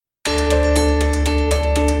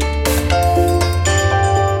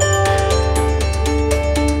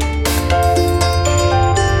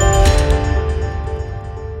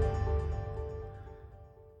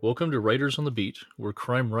Welcome to Writers on the Beat, where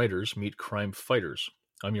crime writers meet crime fighters.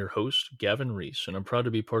 I'm your host, Gavin Reese, and I'm proud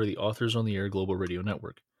to be part of the Authors on the Air Global Radio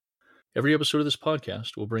Network. Every episode of this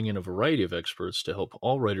podcast will bring in a variety of experts to help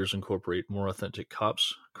all writers incorporate more authentic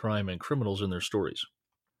cops, crime, and criminals in their stories.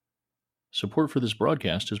 Support for this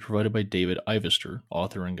broadcast is provided by David Ivester,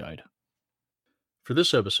 author and guide. For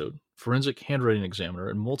this episode, forensic handwriting examiner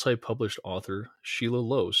and multi-published author Sheila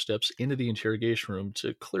Lowe steps into the interrogation room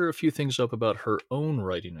to clear a few things up about her own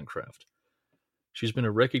writing and craft. She's been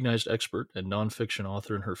a recognized expert and nonfiction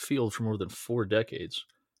author in her field for more than 4 decades,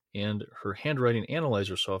 and her handwriting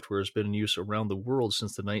analyzer software has been in use around the world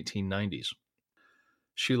since the 1990s.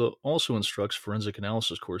 Sheila also instructs forensic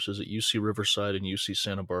analysis courses at UC Riverside and UC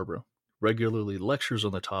Santa Barbara, regularly lectures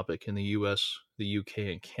on the topic in the US, the UK,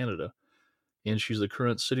 and Canada, and she's the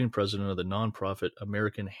current sitting president of the nonprofit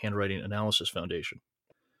American Handwriting Analysis Foundation.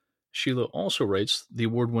 Sheila also writes the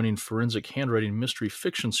award-winning Forensic Handwriting Mystery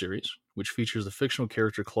Fiction series, which features the fictional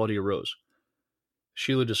character Claudia Rose.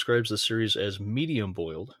 Sheila describes the series as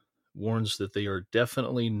medium-boiled, warns that they are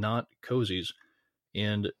definitely not cozies,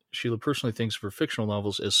 and Sheila personally thinks of her fictional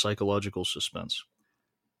novels as psychological suspense.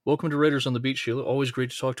 Welcome to Writers on the Beat, Sheila. Always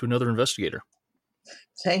great to talk to another investigator.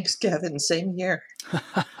 Thanks, Kevin. Same here.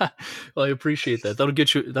 Well, I appreciate that.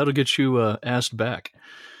 That'll get you asked back.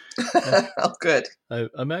 Oh, good.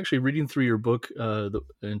 I'm actually reading through your book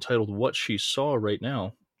entitled "What She Saw" right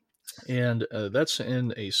now, and that's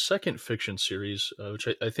in a second fiction series, which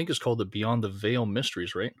I think is called the Beyond the Veil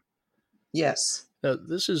Mysteries, right? Yes. Now,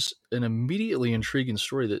 this is an immediately intriguing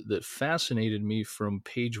story that fascinated me from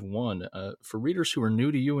page 1. For readers who are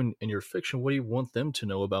new to you and your fiction, what do you want them to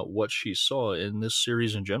know about what she saw in this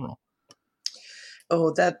series in general?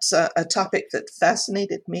 Oh, that's a topic that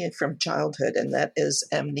fascinated me from childhood, and that is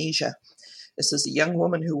amnesia. This is a young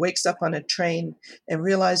woman who wakes up on a train and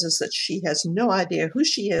realizes that she has no idea who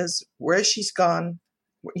she is, where she's gone,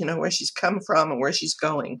 where she's come from and where she's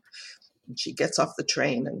going. And she gets off the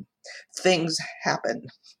train and things happen.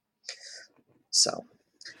 So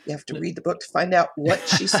you have to read the book to find out what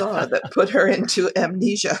she saw that put her into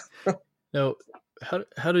amnesia. Now,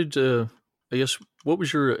 how did, I guess, what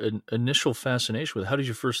was your initial fascination with it? How did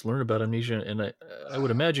you first learn about amnesia? And I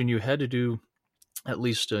would imagine you had to do at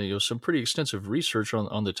least some pretty extensive research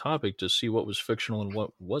on the topic to see what was fictional and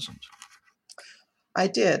what wasn't. I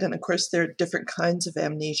did. And of course, there are different kinds of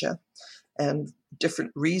amnesia and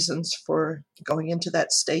different reasons for going into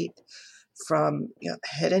that state, from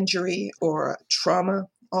head injury or trauma,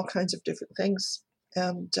 all kinds of different things.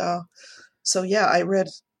 And so, I read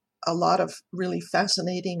a lot of really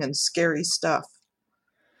fascinating and scary stuff.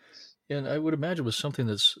 And I would imagine with something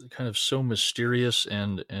that's kind of so mysterious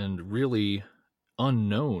and really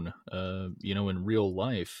unknown, in real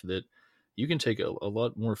life, that you can take a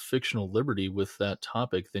lot more fictional liberty with that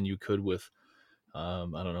topic than you could with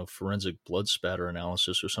forensic blood spatter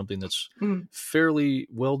analysis or something that's fairly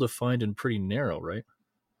well defined and pretty narrow, right?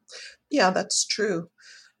 Yeah, that's true.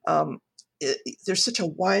 There's such a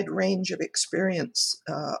wide range of experience.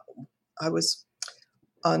 I was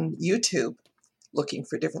on YouTube looking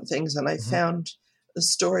for different things, and I found the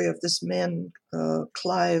story of this man,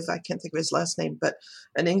 Clive, I can't think of his last name, but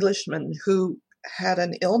an Englishman who had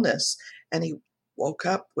an illness, and he woke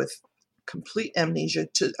up with complete amnesia.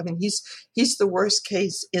 He's the worst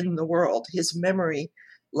case in the world. His memory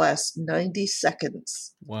lasts 90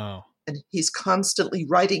 seconds. Wow. And he's constantly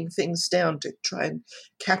writing things down to try and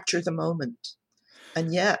capture the moment.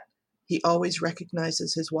 And yet he always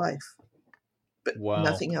recognizes his wife, but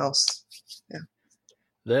nothing else. Yeah.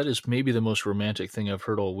 That is maybe the most romantic thing I've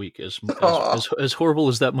heard all week. As horrible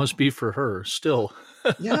as that must be for her, still.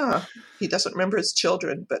 Yeah. He doesn't remember his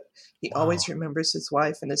children, but he always remembers his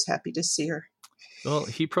wife and is happy to see her. Well,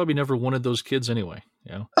 he probably never wanted those kids anyway.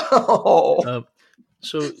 Oh,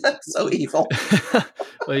 so that's so evil.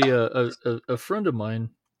 A friend of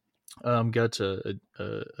mine got a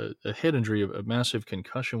head injury, a massive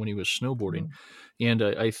concussion when he was snowboarding, and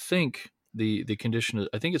I think the condition,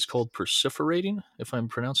 I think it's called perseverating, if I'm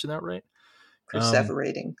pronouncing that right.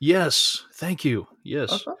 Perseverating. Yes, thank you.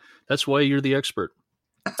 Yes, that's why you're the expert.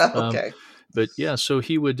 Okay. But yeah, so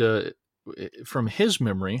he would, from his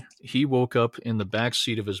memory, he woke up in the back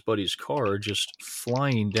seat of his buddy's car, just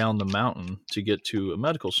flying down the mountain to get to a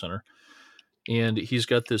medical center. And he's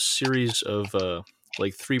got this series of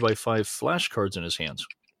 3x5 flashcards in his hands.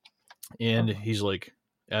 And he's like,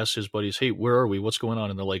 asks his buddies, "Hey, where are we? What's going on?"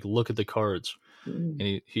 And they're like, "Look at the cards."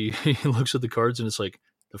 And he looks at the cards, and it's like,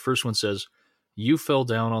 the first one says, "You fell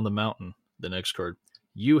down on the mountain." The next card,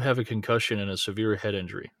 you have a concussion and a severe head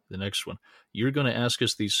injury. The next one, you're going to ask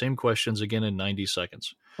us these same questions again in 90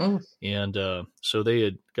 seconds. Mm. And so they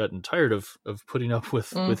had gotten tired of putting up with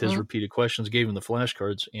his repeated questions, gave him the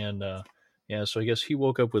flashcards. And yeah, so I guess he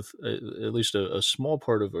woke up with at least a small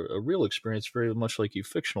part of a real experience, very much like you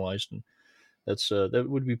fictionalized. And that's that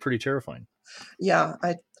would be pretty terrifying. Yeah,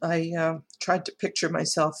 I tried to picture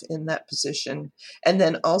myself in that position, and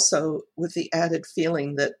then also with the added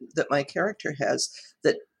feeling that my character has,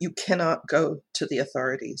 that you cannot go to the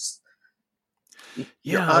authorities.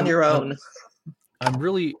 You're on your own. I'm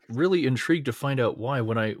really, really intrigued to find out why.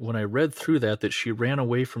 When I read through that she ran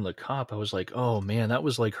away from the cop, I was like, oh man, that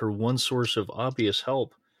was like her one source of obvious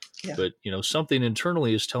help. Yeah. But something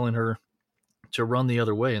internally is telling her to run the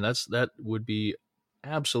other way, and that would be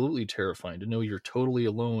absolutely terrifying to know you're totally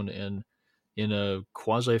alone and in a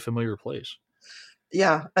quasi familiar place.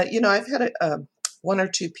 Yeah, I've had one or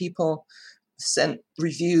two people sent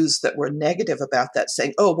reviews that were negative about that,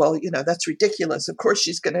 saying, "Oh, well, that's ridiculous. Of course,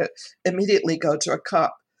 she's going to immediately go to a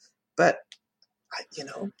cop." But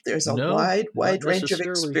there's a wide range of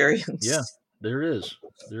experience. Yeah, there is.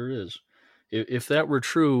 If that were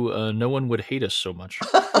true, no one would hate us so much.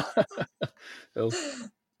 So,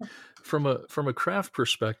 from a craft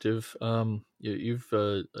perspective, you've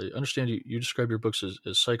I understand you describe your books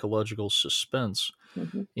as psychological suspense,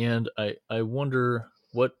 Mm-hmm. and I wonder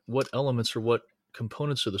what elements or what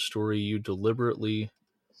components of the story you deliberately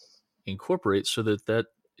incorporate so that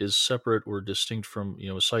is separate or distinct from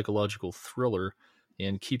a psychological thriller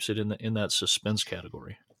and keeps it in that suspense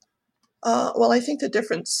category. Well, I think the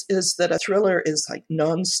difference is that a thriller is like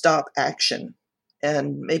nonstop action.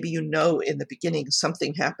 And maybe in the beginning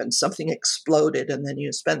something happened, something exploded, and then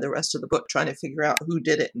you spend the rest of the book trying to figure out who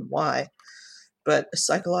did it and why. But a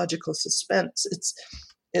psychological suspense,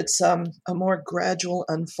 it's a more gradual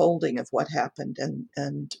unfolding of what happened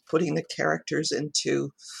and putting the characters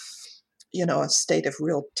into a state of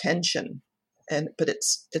real tension. But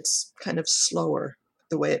it's kind of slower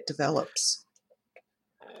the way it develops.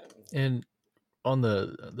 And on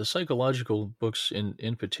the psychological books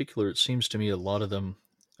in particular, it seems to me a lot of them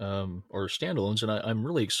are standalones, and I'm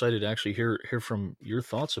really excited to actually hear from your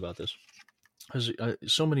thoughts about this, because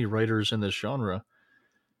so many writers in this genre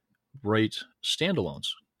write standalones,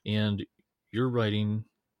 and you're writing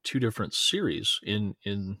two different series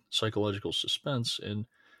in psychological suspense and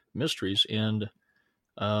mysteries, and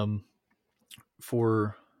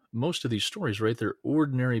for most of these stories, right, they're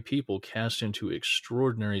ordinary people cast into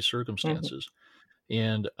extraordinary circumstances.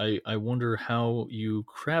 And I wonder how you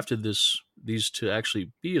crafted these to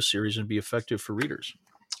actually be a series and be effective for readers.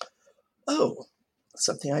 Oh,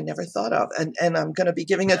 something I never thought of. And I'm going to be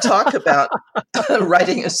giving a talk about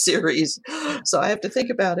writing a series, so I have to think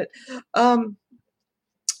about it.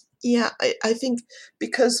 Yeah, I think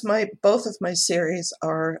because both of my series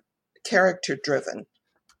are character driven.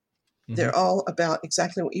 They're all about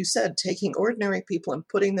exactly what you said, taking ordinary people and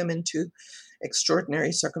putting them into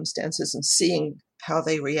extraordinary circumstances and seeing how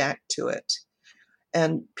they react to it.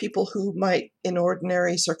 And people who might, in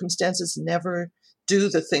ordinary circumstances, never do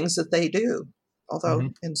the things that they do, although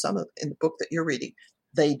in the book that you're reading,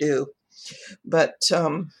 they do. But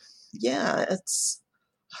yeah,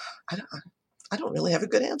 I don't really have a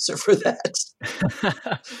good answer for that.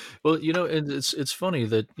 Well, and it's funny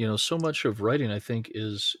that so much of writing, I think,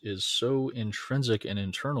 is so intrinsic and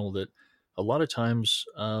internal that a lot of times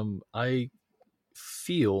I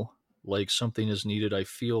feel like something is needed. I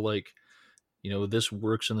feel like this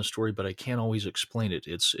works in the story, but I can't always explain it.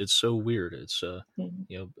 It's so weird. It's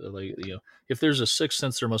if there's a sixth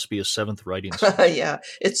sense, there must be a seventh writing sense. Yeah,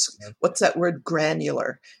 it's what's that word?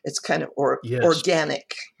 Granular. It's kind of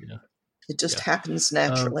organic. Yeah. It just happens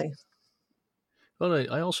naturally. But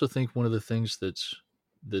I also think one of the things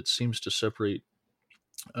that seems to separate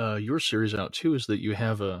your series out too is that you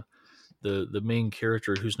have the main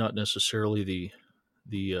character who's not necessarily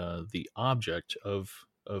the object of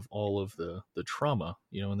all of the trauma.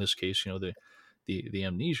 In this case, the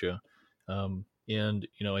amnesia. And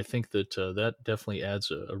I think that that definitely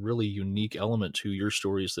adds a really unique element to your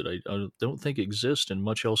stories that I don't think exist in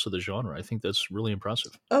much else of the genre. I think that's really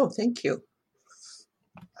impressive. Oh, thank you.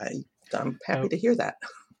 I'm happy to hear that.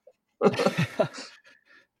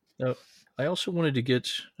 Now, I also wanted to get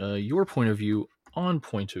your point of view on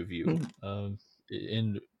point of view,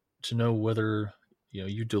 and to know whether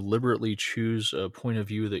you deliberately choose a point of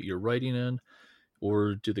view that you're writing in,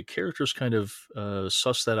 or do the characters kind of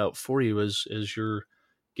suss that out for you as you're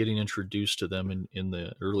getting introduced to them in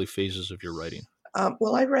the early phases of your writing?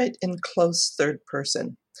 Well, I write in close third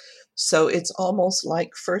person, so it's almost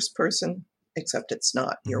like first person except it's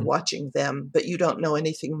not. You're watching them, but you don't know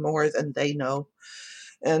anything more than they know.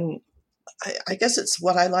 And I guess it's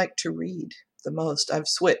what I like to read the most. I've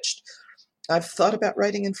switched. I've thought about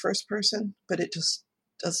writing in first person, but it just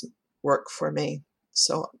doesn't work for me.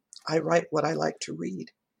 So I write what I like to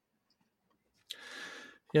read.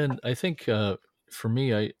 And I think for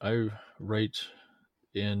me, I write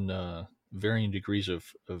in varying degrees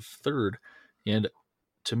of third. And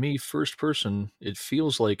to me, first person, it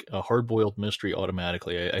feels like a hard-boiled mystery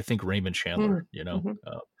automatically. I think Raymond Chandler,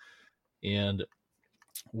 and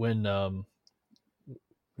when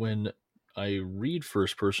when I read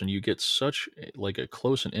first person, you get such like a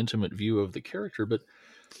close and intimate view of the character, but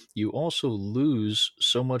you also lose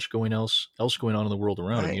so much else going on in the world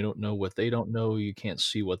around him. You don't know what they don't know. You can't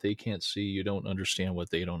see what they can't see. You don't understand what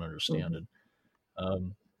they don't understand.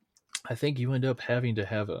 And I think you end up having to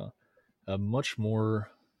have a much more,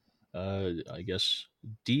 I guess,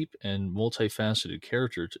 deep and multifaceted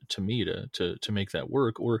character to me to make that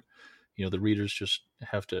work. Or, the readers just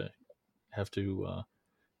have to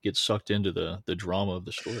get sucked into the drama of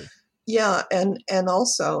the story. Yeah, and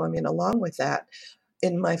also, I mean, along with that,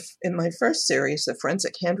 in my first series, the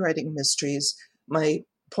Forensic Handwriting Mysteries, my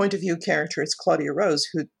point of view character is Claudia Rose,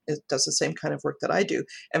 who does the same kind of work that I do.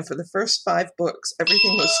 And for the first 5 books,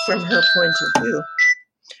 everything was from her point of view.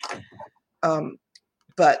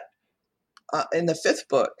 But in the 5th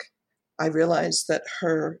book, I realized that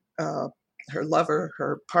her lover,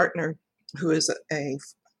 her partner, who is a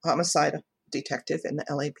homicide detective in the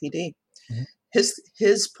LAPD,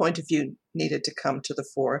 his point of view needed to come to the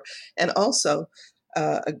fore, and also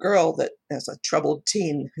a girl that is a troubled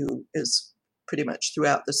teen who is pretty much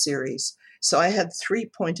throughout the series. So I had 3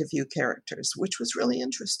 point of view characters, which was really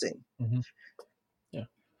interesting. Yeah.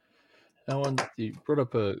 Now, you brought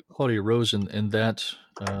up Claudia Rose and that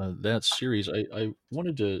series. I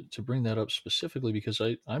wanted to bring that up specifically because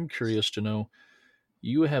I'm curious to know,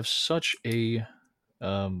 you have such a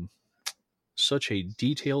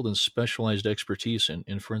detailed and specialized expertise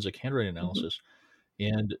in forensic handwriting analysis,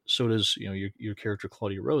 and so does your character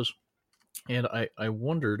Claudia Rose. And I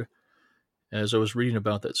wondered, as I was reading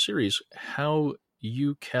about that series, how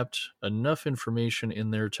you kept enough information in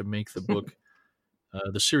there to make the book,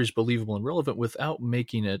 the series, believable and relevant without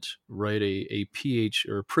making it write a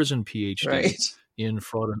prison PhD in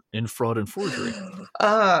fraud and forgery.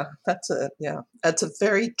 That's a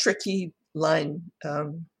very tricky line.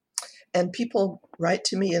 And people write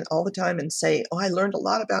to me all the time and say, "Oh, I learned a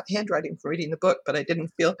lot about handwriting from reading the book, but I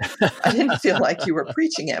didn't feel like you were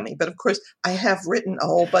preaching at me." But of course, I have written a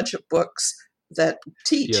whole bunch of books that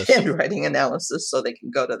teach handwriting analysis, so they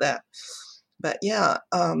can go to that. But yeah,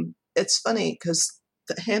 it's funny because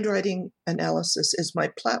the handwriting analysis is my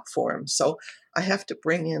platform, so I have to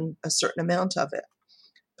bring in a certain amount of it.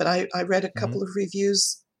 But I read a couple of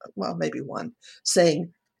reviews, well, maybe one,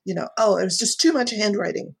 saying, "Oh, it was just too much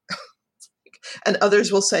handwriting." And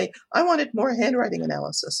others will say, "I wanted more handwriting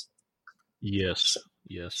analysis." Yes.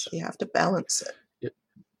 So you have to balance it.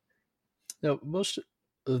 Now, most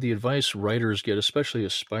of the advice writers get, especially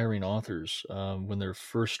aspiring authors, when they're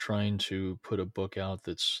first trying to put a book out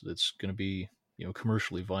that's going to be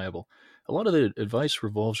commercially viable, a lot of the advice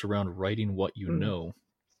revolves around writing what you know.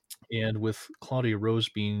 And with Claudia Rose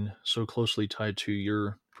being so closely tied to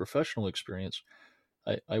your professional experience,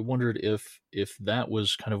 I wondered if that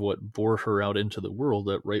was kind of what bore her out into the world,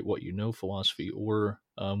 that write what you know philosophy, or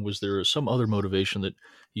was there some other motivation that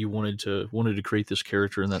you wanted to create this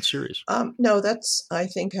character in that series? No, that's, I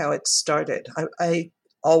think, how it started. I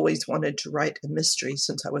always wanted to write a mystery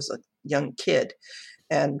since I was a young kid,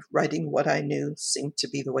 and writing what I knew seemed to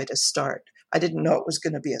be the way to start. I didn't know it was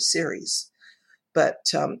going to be a series, but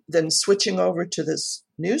then switching over to this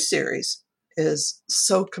new series is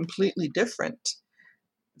so completely different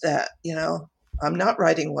that, I'm not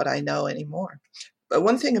writing what I know anymore. But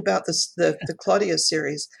one thing about this, the Claudia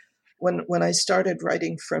series, when I started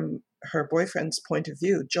writing from her boyfriend's point of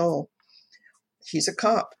view, Joel, he's a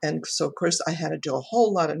cop. And so, of course, I had to do a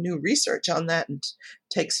whole lot of new research on that and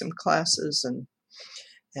take some classes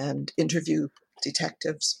and interview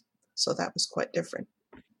detectives. So that was quite different.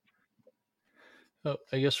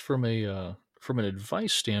 I guess from an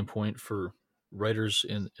advice standpoint for writers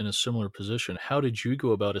in a similar position, how did you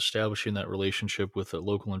go about establishing that relationship with a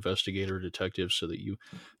local investigator or detective so that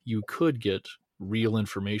you could get real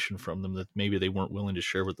information from them that maybe they weren't willing to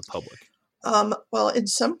share with the public? Well, in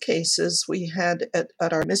some cases, we had at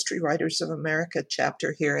our Mystery Writers of America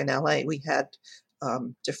chapter here in LA, we had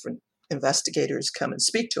different investigators come and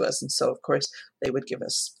speak to us. And so, of course, they would give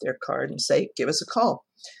us their card and say, "Give us a call."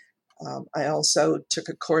 I also took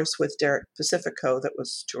a course with Derek Pacifico that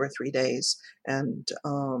was 2 or 3 days, and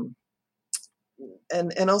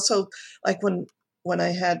also, like when I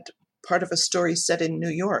had part of a story set in New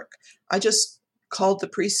York, I just called the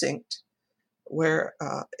precinct where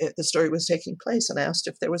the story was taking place and asked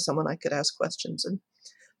if there was someone I could ask questions, and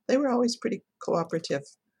they were always pretty cooperative.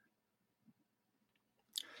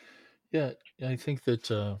 Yeah, I think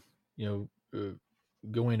that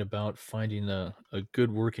going about finding a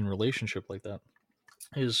good working relationship like that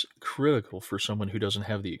is critical for someone who doesn't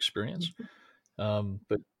have the experience.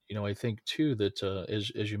 But I think too that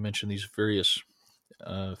as you mentioned, these various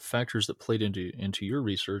factors that played into your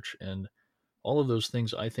research, and all of those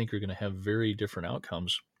things, I think are going to have very different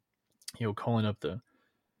outcomes. Calling up the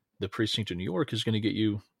precinct in New York is going to get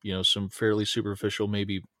you, some fairly superficial,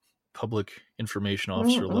 maybe public information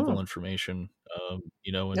officer level information,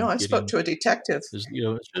 No, and I spoke getting to a detective. is,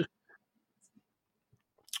 it's just,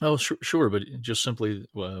 oh, sure, but just simply,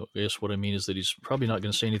 well, I guess what I mean is that he's probably not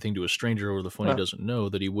going to say anything to a stranger over the phone he doesn't know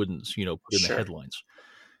that he wouldn't, put in the Sure. headlines.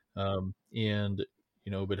 And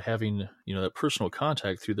but having that personal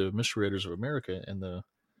contact through the Mystery Writers of America and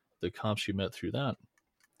the cops you met through that,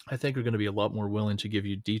 I think are going to be a lot more willing to give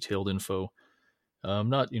you detailed info,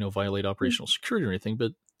 not violate operational security or anything,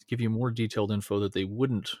 but give you more detailed info that they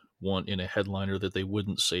wouldn't want in a headline or that they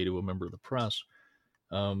wouldn't say to a member of the press.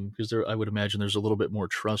 Because I would imagine there's a little bit more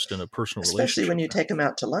trust in a personal Especially relationship. when you take them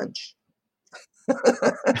out to lunch.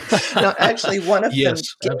 No, actually, one of them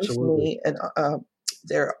gave absolutely. me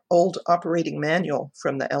their old operating manual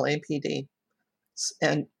from the LAPD,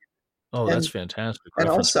 and that's fantastic and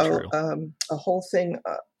reference also material. a whole thing.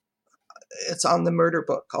 It's on the murder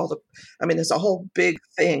book. There's a whole big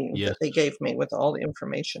thing Yes. that they gave me with all the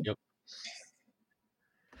information. Yep.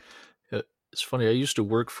 It's funny. I used to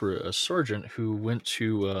work for a sergeant who went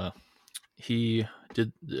to. He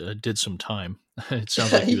did some time. It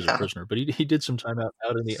sounds like he was a prisoner, but he did some time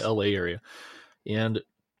out in the LA area, and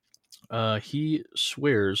he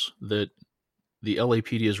swears that the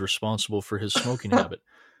LAPD is responsible for his smoking habit,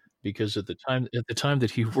 because at the time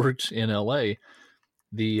that he worked in LA,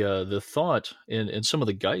 the thought and some of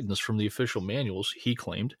the guidance from the official manuals, he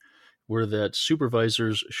claimed, were that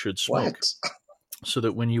supervisors should smoke. What? So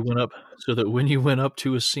that when you went up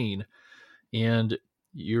to a scene and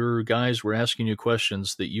your guys were asking you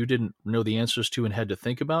questions that you didn't know the answers to and had to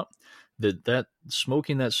think about, that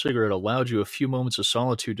smoking that cigarette allowed you a few moments of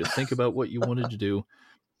solitude to think about what you wanted to do,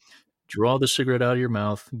 draw the cigarette out of your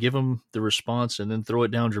mouth, give them the response, and then throw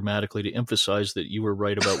it down dramatically to emphasize that you were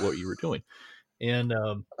right about what you were doing. And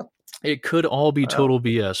it could all be total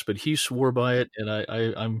BS, but he swore by it, and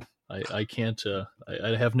I can't.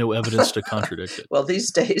 I have no evidence to contradict it. Well,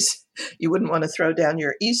 these days you wouldn't want to throw down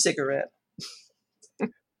your e-cigarette.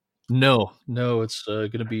 No, it's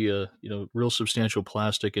going to be a real substantial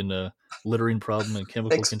plastic and littering problem and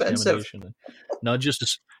chemical Expensive. contamination. Not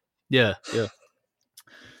just yeah.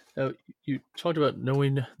 You talked about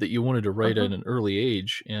knowing that you wanted to write at an early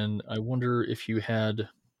age, and I wonder if you had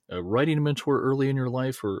a writing mentor early in your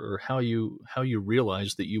life, or how you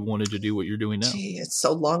realized that you wanted to do what you're doing now. Gee, it's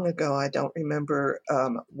so long ago. I don't remember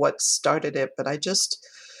what started it, but I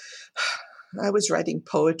was writing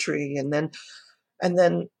poetry, and then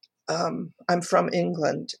I'm from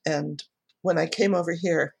England, and when I came over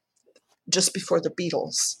here, just before the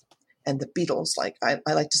Beatles, and the Beatles, I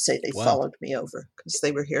like to say, they followed me over because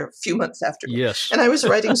they were here a few months after me. Yes. And I was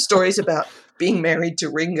writing stories about being married to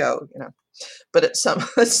Ringo, But at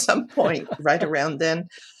some point, right around then,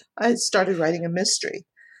 I started writing a mystery,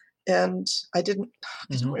 and I don't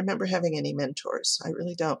remember having any mentors. I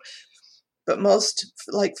really don't. But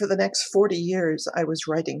for the next 40 years, I was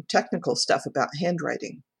writing technical stuff about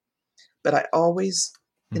handwriting. But I always,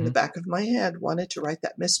 in the back of my head, wanted to write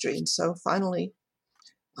that mystery. And so finally,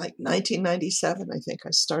 like 1997, I think,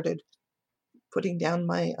 I started putting down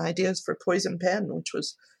my ideas for Poison Pen, which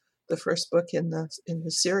was the first book in the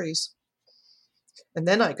series. And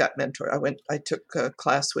then I got mentored. I took a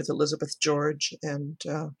class with Elizabeth George and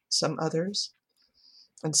some others,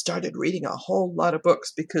 and started reading a whole lot of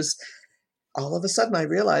books, because all of a sudden I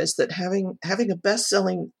realized that having a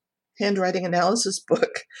best-selling handwriting analysis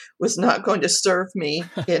book was not going to serve me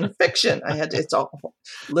in fiction. It's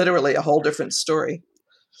literally a whole different story.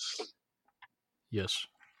 Yes.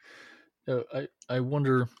 I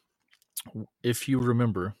wonder if you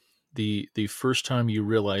remember the first time you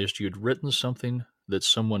realized you had written something that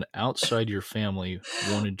someone outside your family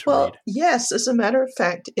wanted to read. Yes, as a matter of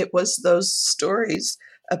fact, it was those stories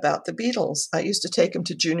about the Beatles. I used to take them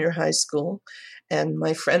to junior high school, and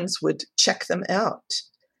my friends would check them out.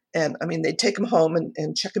 And they'd take them home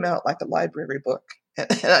and check them out like a library book.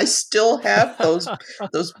 And I still have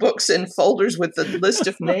those books in folders with the list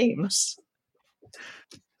of names.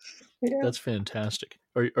 Yeah. That's fantastic.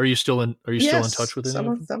 Are you still in touch with any some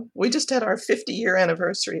of them? We just had our 50-year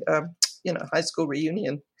anniversary, high school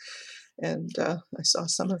reunion, and I saw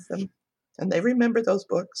some of them, and they remember those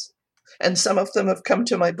books. And some of them have come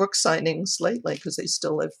to my book signings lately because they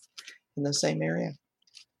still live in the same area.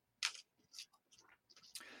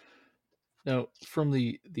 Now, from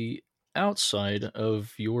the outside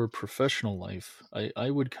of your professional life, I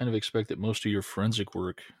would kind of expect that most of your forensic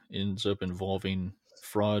work ends up involving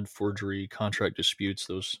fraud, forgery, contract disputes,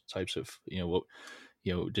 those types of, what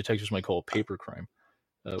detectives might call a paper crime.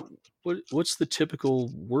 What's the typical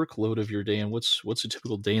workload of your day, and what's a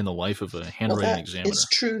typical day in the life of a handwriting examiner? It's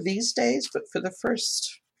true these days, but for the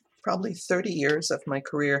first probably 30 years of my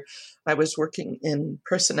career, I was working in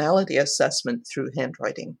personality assessment through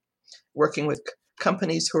handwriting, working with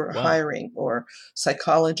companies who are hiring, or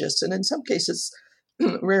psychologists, and in some cases,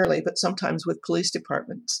 rarely, but sometimes with police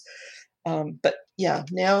departments. But yeah,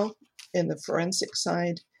 now in the forensic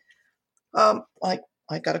side, I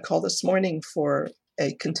got a call this morning for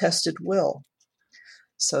a contested will.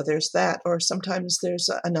 So there's that, or sometimes there's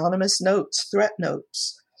anonymous notes, threat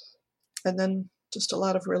notes, and then just a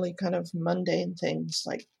lot of really kind of mundane things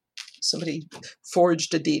like somebody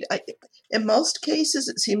forged a deed. In most cases,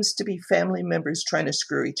 it seems to be family members trying to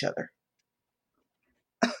screw each other.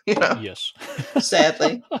 Yes.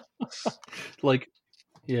 Sadly. Like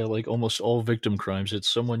almost all victim crimes, it's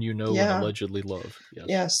someone you know and allegedly love.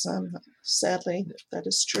 Yes, sadly, that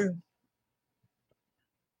is true.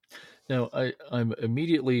 Now, I'm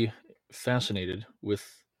immediately fascinated with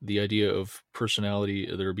the idea of personality,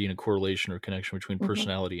 there being a correlation or connection between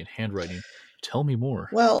personality and handwriting. Tell me more.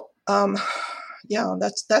 Well,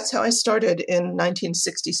 that's how I started in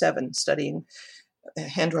 1967, studying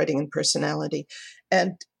handwriting and personality.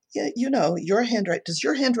 And your handwriting, does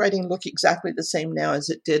your handwriting look exactly the same now as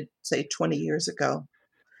it did, say, 20 years ago?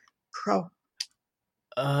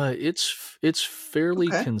 It's fairly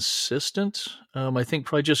consistent. I think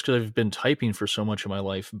probably just because I've been typing for so much of my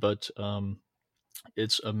life, but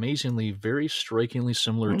it's amazingly, very strikingly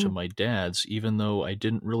similar to my dad's, even though I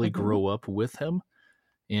didn't really grow up with him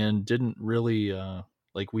and didn't really,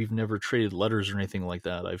 we've never traded letters or anything like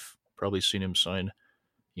that. I've probably seen him sign,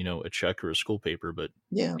 a check or a school paper, but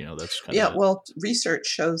that's kind of it. Well, research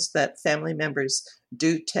shows that family members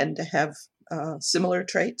do tend to have similar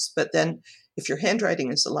traits, but then if your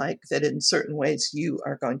handwriting is alike, that in certain ways you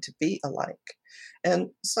are going to be alike. And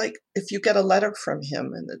it's like if you get a letter from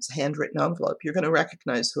him and it's a handwritten envelope, you're going to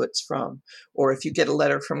recognize who it's from. Or if you get a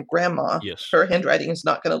letter from grandma, her handwriting is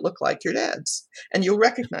not going to look like your dad's, and you'll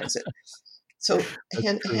recognize it. So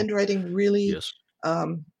handwriting really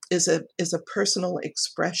is a personal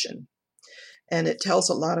expression, and it tells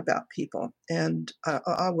a lot about people. And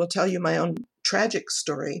I will tell you my own tragic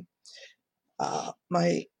story.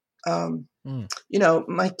 My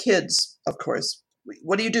kids, of course,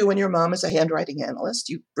 what do you do when your mom is a handwriting analyst?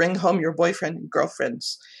 You bring home your boyfriend and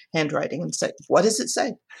girlfriend's handwriting and say, what does it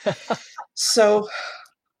say? So,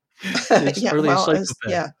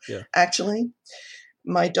 actually,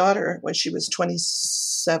 my daughter, when she was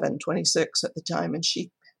 27, 26 at the time, and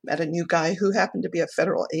she met a new guy who happened to be a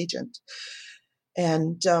federal agent.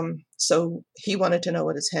 And so he wanted to know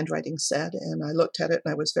what his handwriting said, and I looked at it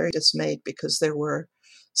and I was very dismayed because there were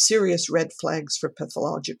serious red flags for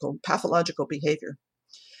pathological behavior.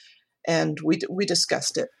 And we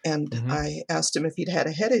discussed it, and I asked him if he'd had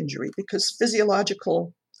a head injury because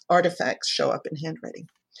physiological artifacts show up in handwriting.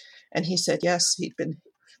 And he said, yes, he'd been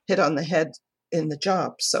hit on the head in the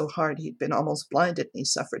job so hard he'd been almost blinded and he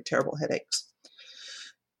suffered terrible headaches.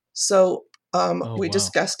 So we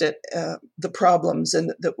discussed it, the problems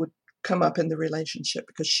that would come up in the relationship,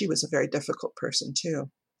 because she was a very difficult person too.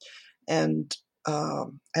 And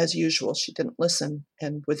as usual, she didn't listen.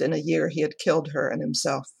 And within a year, he had killed her and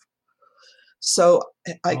himself. So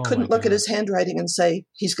I couldn't look at his handwriting and say,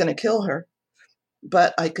 he's going to kill her.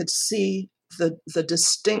 But I could see the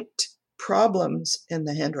distinct problems in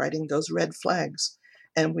the handwriting, those red flags.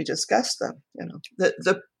 And we discussed them.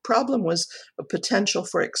 The problem was a potential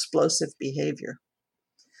for explosive behavior.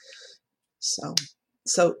 So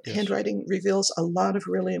handwriting reveals a lot of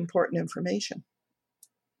really important information.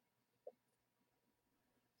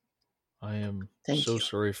 I am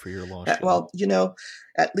sorry for your loss. Well,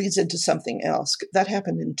 that leads into something else. That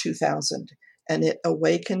happened in 2000, and it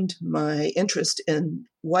awakened my interest in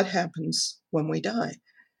what happens when we die.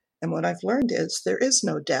 And what I've learned is there is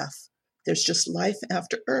no death. There's just life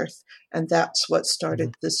after Earth. And that's what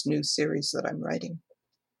started this new series that I'm writing.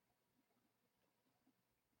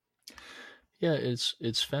 Yeah,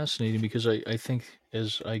 it's fascinating because I think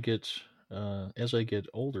as I get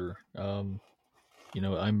older, I'm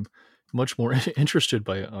much more interested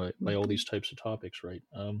by all these types of topics, right?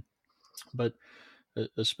 But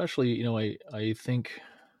especially, I think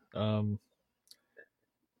um,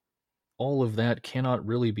 all of that cannot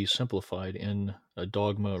really be simplified in a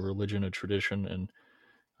dogma, a religion, a tradition, and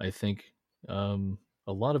I think a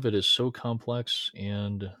lot of it is so complex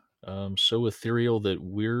and so ethereal that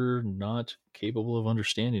we're not capable of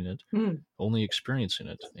understanding it, Hmm. only experiencing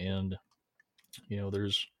it. And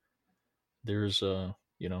there's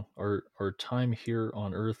our time here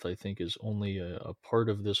on Earth, I think, is only a part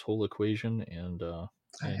of this whole equation,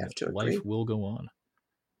 I and have to life agree. will go on.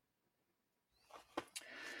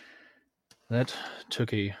 That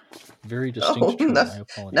took a very Oh, distinct turn. I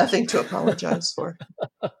apologize. nothing to apologize for.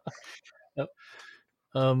 Yep.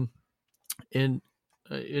 Um, in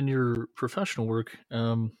your professional work,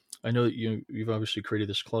 I know that you've obviously created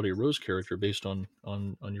this Claudia Rose character based on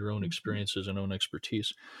your own Mhm. experiences and own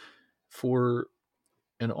expertise. For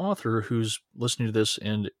an author who's listening to this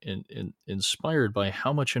and inspired by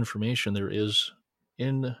how much information there is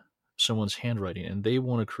in someone's handwriting, and they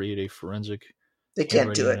want to create a forensic They can't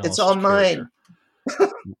handwriting do it. It's all analysis mine. character.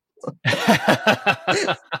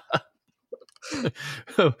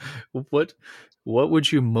 what what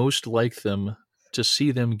would you most like them to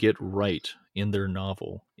see them get right in their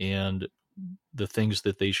novel, and the things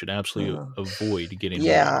that they should absolutely Uh, avoid getting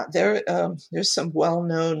wrong? yeah, there's some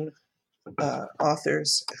well-known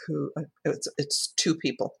authors who it's two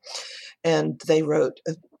people, and they wrote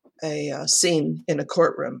a scene in a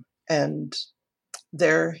courtroom, and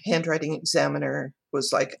their handwriting examiner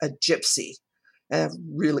was like a gypsy, and it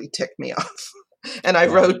really ticked me off. And I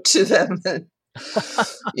Wow. wrote to them, and,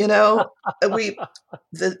 you know, we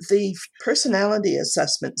the personality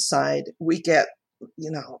assessment side, we get,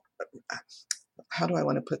 you know, how do I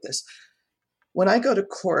want to put this? When I go to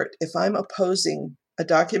court, if I'm opposing a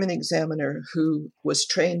document examiner who was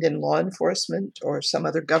trained in law enforcement or some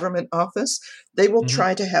other government office, they will Hmm.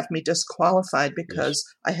 try to have me disqualified Yes. because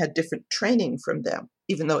I had different training from them,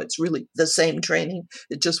 even though it's really the same training.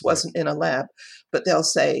 It just Right. wasn't in a lab. But they'll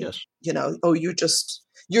say, Yes. oh, you're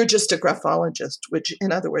just a graphologist, which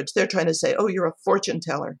in other words, they're trying to say, oh, you're a fortune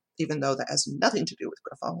teller, even though that has nothing to do with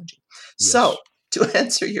graphology. Yes. So to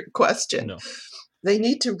answer your question, No. they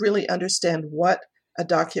need to really understand what a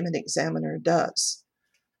document examiner does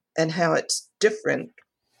and how it's different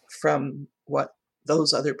from what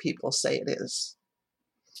those other people say it is.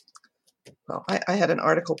 Well, I had an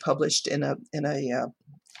article published in a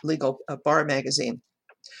legal bar magazine,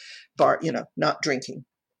 bar, not drinking,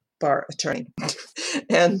 bar attorney,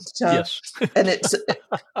 and Yes. and it's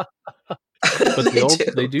But they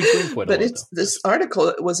they do, do drink quite a but lot, it's though. this Yes.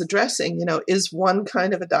 article was addressing, is one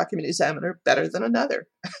kind of a document examiner better than another?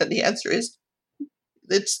 And the answer is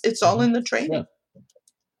it's all Hmm. in the Yeah. training.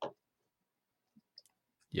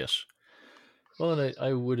 Yes. Well, and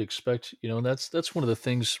I would expect, and that's one of the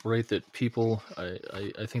things, right, that people,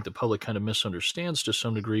 I think the public kind of misunderstands to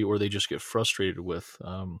some degree, or they just get frustrated with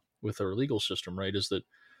our legal system, right? Is that,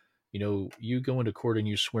 you go into court and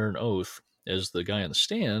you swear an oath as the guy on the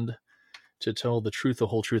stand to tell the truth, the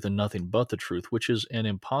whole truth, and nothing but the truth, which is an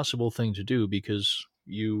impossible thing to do because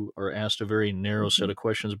you are asked a very narrow set Hmm. of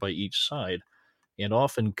questions by each side, and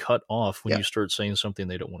often cut off when Yeah, you start saying something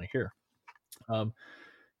they don't want to hear. Um,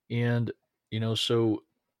 and so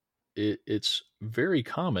it's very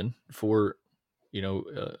common for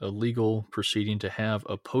a legal proceeding to have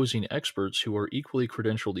opposing experts who are equally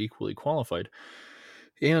credentialed, equally qualified,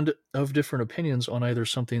 and of different opinions on either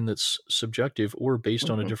something that's subjective or based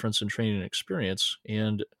on a hmm difference in training and experience.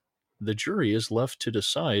 And the jury is left to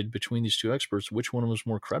decide between these two experts which one was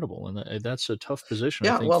more credible, and that's a tough position,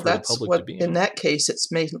 I yeah. think, Well, for the that's public to what be in in. that case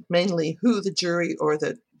it's mainly who the jury or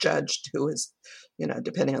the judge who is,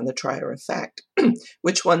 depending on the trier of fact,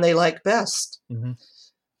 which one they like best. Hmm.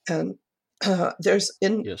 And there's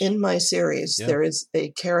in Yes. in my series Yeah. there is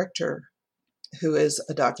a character who is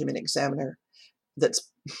a document examiner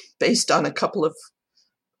that's based on a couple of,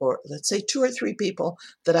 or let's say two or three people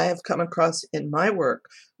that I have come across in my work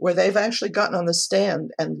where they've actually gotten on the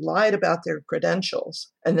stand and lied about their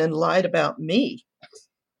credentials and then lied about me.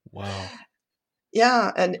 Wow.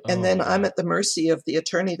 Yeah, and Oh then I'm wow. at the mercy of the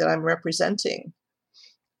attorney that I'm representing,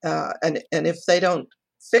 and if they don't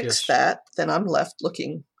fix Yes. that, then I'm left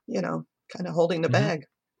looking, kind of holding the Hmm. bag.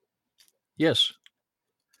 Yes.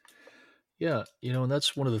 Yeah. And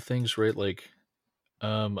that's one of the things, right? Like,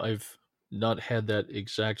 I've not had that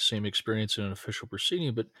exact same experience in an official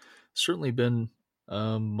proceeding, but certainly been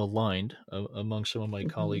maligned among some of my Hmm.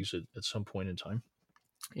 colleagues at some point in time.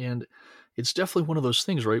 And it's definitely one of those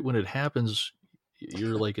things, right? When it happens,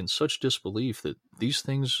 you're like in such disbelief that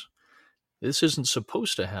this isn't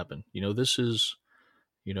supposed to happen. This is,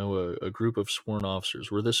 a group of sworn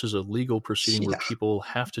officers where this is a legal proceeding where Yeah, people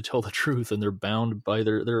have to tell the truth and they're bound by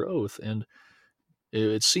their oath. And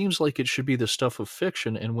it seems like it should be the stuff of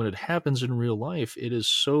fiction. And when it happens in real life, it is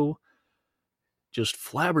so just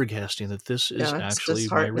flabbergasting that this is yeah, it's actually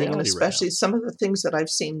my disheartening, and reality right now. especially some of the things that I've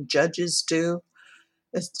seen judges do.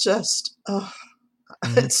 It's just, oh,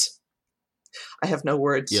 Hmm. it's. I have no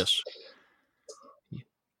words. Yes.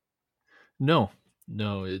 No,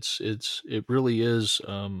 it really is.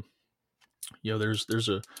 There's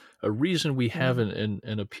a reason we have Mm.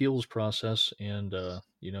 an appeals process, and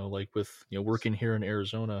like with working here in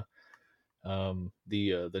Arizona,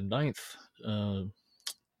 the ninth uh,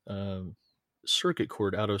 uh, circuit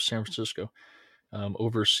court out of San Francisco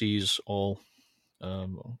oversees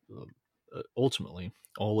ultimately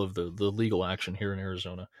all of the legal action here in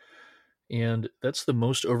Arizona, and that's the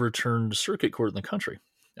most overturned circuit court in the country.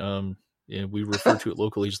 And we refer to it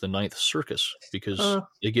locally as the Ninth Circus because Uh,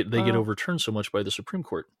 they get wow. overturned so much by the Supreme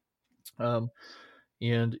Court. Um,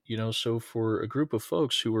 and so for a group of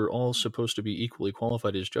folks who are all supposed to be equally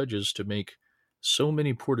qualified as judges to make so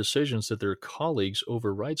many poor decisions that their colleagues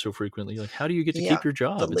override so frequently, like how do you get to Yeah, keep your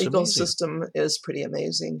the job? It's legal amazing. system is pretty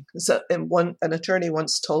amazing. So, and an attorney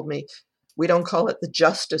once told me, we don't call it the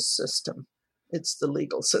justice system; it's the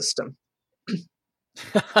legal system.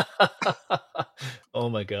 Oh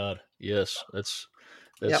my God! Yes,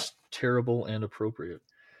 Yep. that's terrible and appropriate.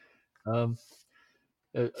 Um,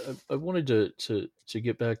 I wanted to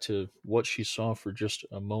get back to what she saw for just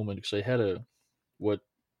a moment because I had what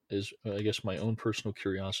is I guess my own personal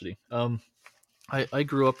curiosity. I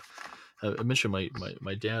grew up. I mentioned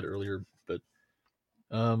my dad earlier, but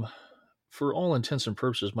um, for all intents and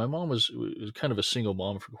purposes, my mom was kind of a single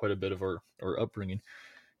mom for quite a bit of our upbringing,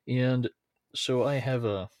 and so I have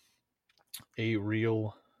a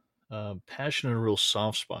real passion and a real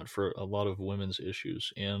soft spot for a lot of women's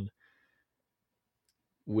issues. And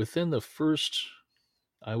within the first,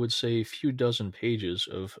 I would say, few dozen pages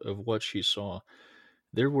of what she saw,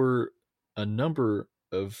 there were a number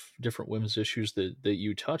of different women's issues that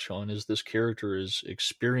you touch on as this character is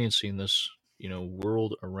experiencing this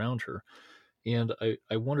world around her. And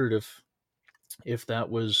I wondered if that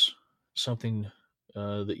was something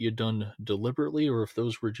that you'd done deliberately, or if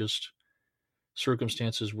those were just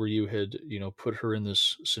circumstances where you had put her in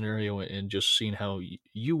this scenario and just seen how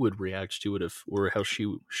you would react to it, if or how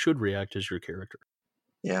she should react as your character.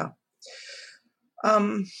 Yeah.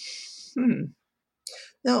 Um, hmm.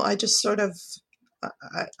 No, I just sort of,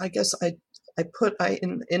 I guess I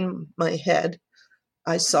in my head,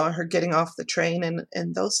 I saw her getting off the train,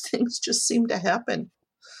 and those things just seem to happen,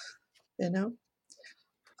 you know?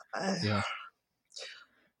 Uh, Yeah,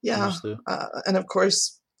 yeah. there's the And of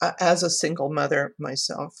course, as a single mother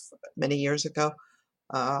myself many years ago,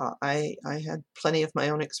 I had plenty of my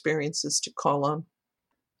own experiences to call on.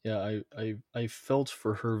 yeah, I felt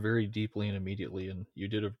for her very deeply and immediately, and you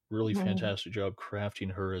did a really Hmm. fantastic job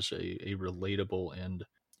crafting her as a relatable and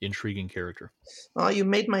intriguing character. Well, you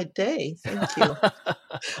made my day. Thank you.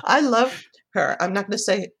 I love her. I'm not going to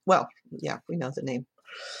say, well, yeah, we know the name.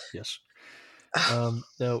 Yes.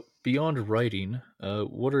 Now, beyond writing,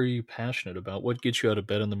 what are you passionate about? What gets you out of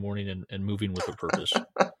bed in the morning and moving with a purpose?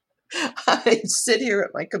 I sit here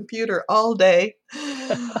at my computer all day.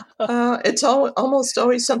 It's almost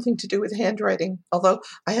always something to do with handwriting, although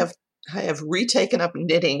I have retaken up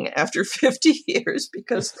knitting after 50 years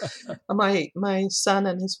because my son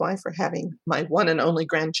and his wife are having my one and only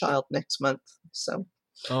grandchild next month. So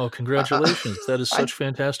Oh, uh, congratulations. That is I such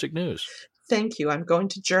fantastic news. thank you. I'm going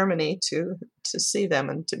to Germany to see them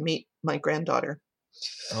and to meet my granddaughter.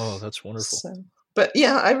 Oh, that's wonderful. So, but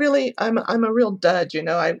yeah, I'm a real dud.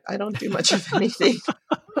 I don't do much of anything.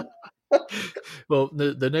 Well,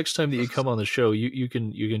 the next time that you come on the show, you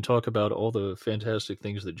can talk about all the fantastic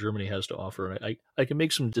things that Germany has to offer, and I can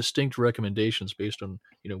make some distinct recommendations based on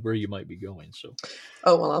where you might be going. So,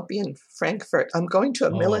 Oh, well, I'll be in Frankfurt. I'm going to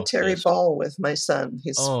a oh military yes, ball with my son.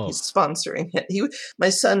 oh He's sponsoring it. My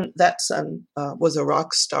son, that son, was a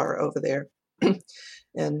rock star over there,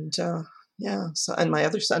 and yeah. So, and my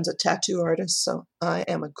other son's a tattoo artist. So I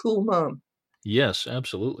am a cool mom. yes,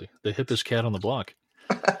 absolutely, the hippest cat on the block.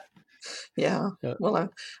 Yeah. Yeah. Well,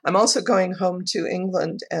 I'm also going home to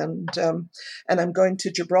England, and I'm going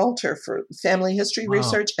to Gibraltar for family history Wow.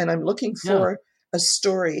 research, and I'm looking Yeah. for a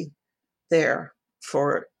story there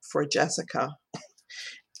for Jessica.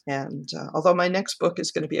 And although my next book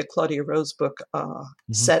is going to be a Claudia Rose book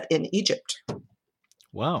Hmm. set in Egypt.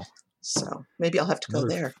 Wow. So maybe I'll have to go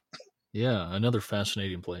there. Another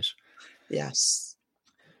fascinating place. Yes.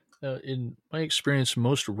 In my experience,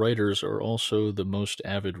 most writers are also the most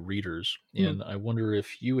avid readers, and I wonder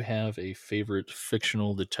if you have a favorite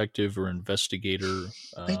fictional detective or investigator,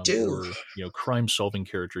 I do. or crime-solving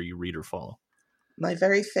character you read or follow. My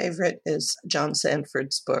very favorite is John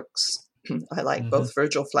Sandford's books. I like both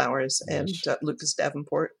Virgil Flowers and Lucas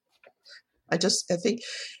Davenport. I think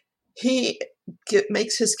he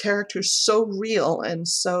makes his characters so real and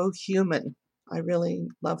so human. I really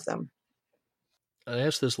love them. I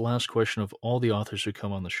asked this last question of all the authors who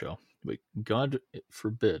come on the show, but God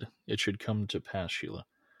forbid it should come to pass, Sheila.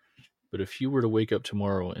 But if you were to wake up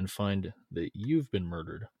tomorrow and find that you've been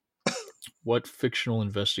murdered, what fictional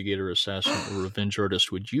investigator, assassin, or revenge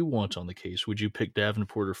artist would you want on the case? Would you pick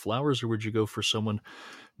Davenport or Flowers, or would you go for someone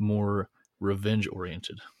more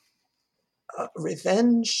revenge-oriented?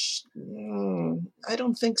 Revenge? I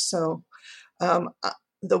don't think so.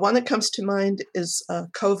 The one that comes to mind is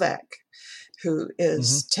Kovac, who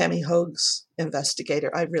is Tammy Hoag's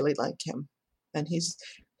investigator. I really like him. And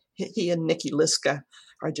he and Nikki Liska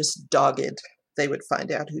are just dogged. They would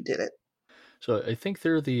find out who did it. So I think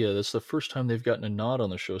they're that's the first time they've gotten a nod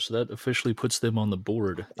on the show. So that officially puts them on the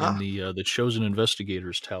board in the chosen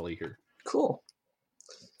investigators tally here. Cool.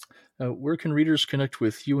 Where can readers connect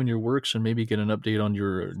with you and your works and maybe get an update on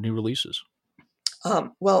your new releases?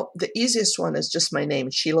 Well, the easiest one is just my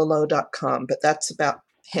name, SheilaLowe.com, but that's about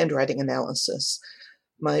handwriting analysis.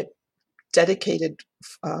 My dedicated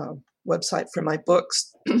website for my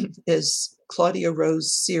books is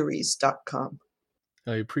ClaudiaRoseSeries.com.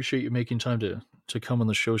 I appreciate you making time to come on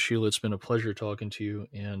the show, Sheila. It's been a pleasure talking to you,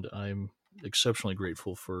 and I'm exceptionally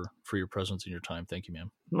grateful for your presence and your time. Thank you, ma'am.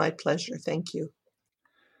 My pleasure. Thank you.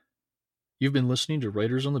 You've been listening to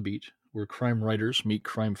Writers on the Beat, where crime writers meet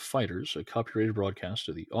crime fighters, a copyrighted broadcast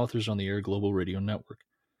of the Authors on the Air Global Radio Network.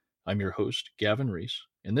 I'm your host, Gavin Reese,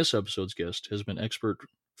 and this episode's guest has been expert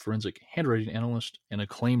forensic handwriting analyst and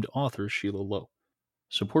acclaimed author Sheila Lowe.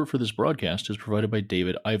 Support for this broadcast is provided by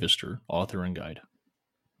David Ivester, author and guide.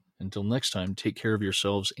 Until next time, take care of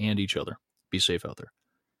yourselves and each other. Be safe out there.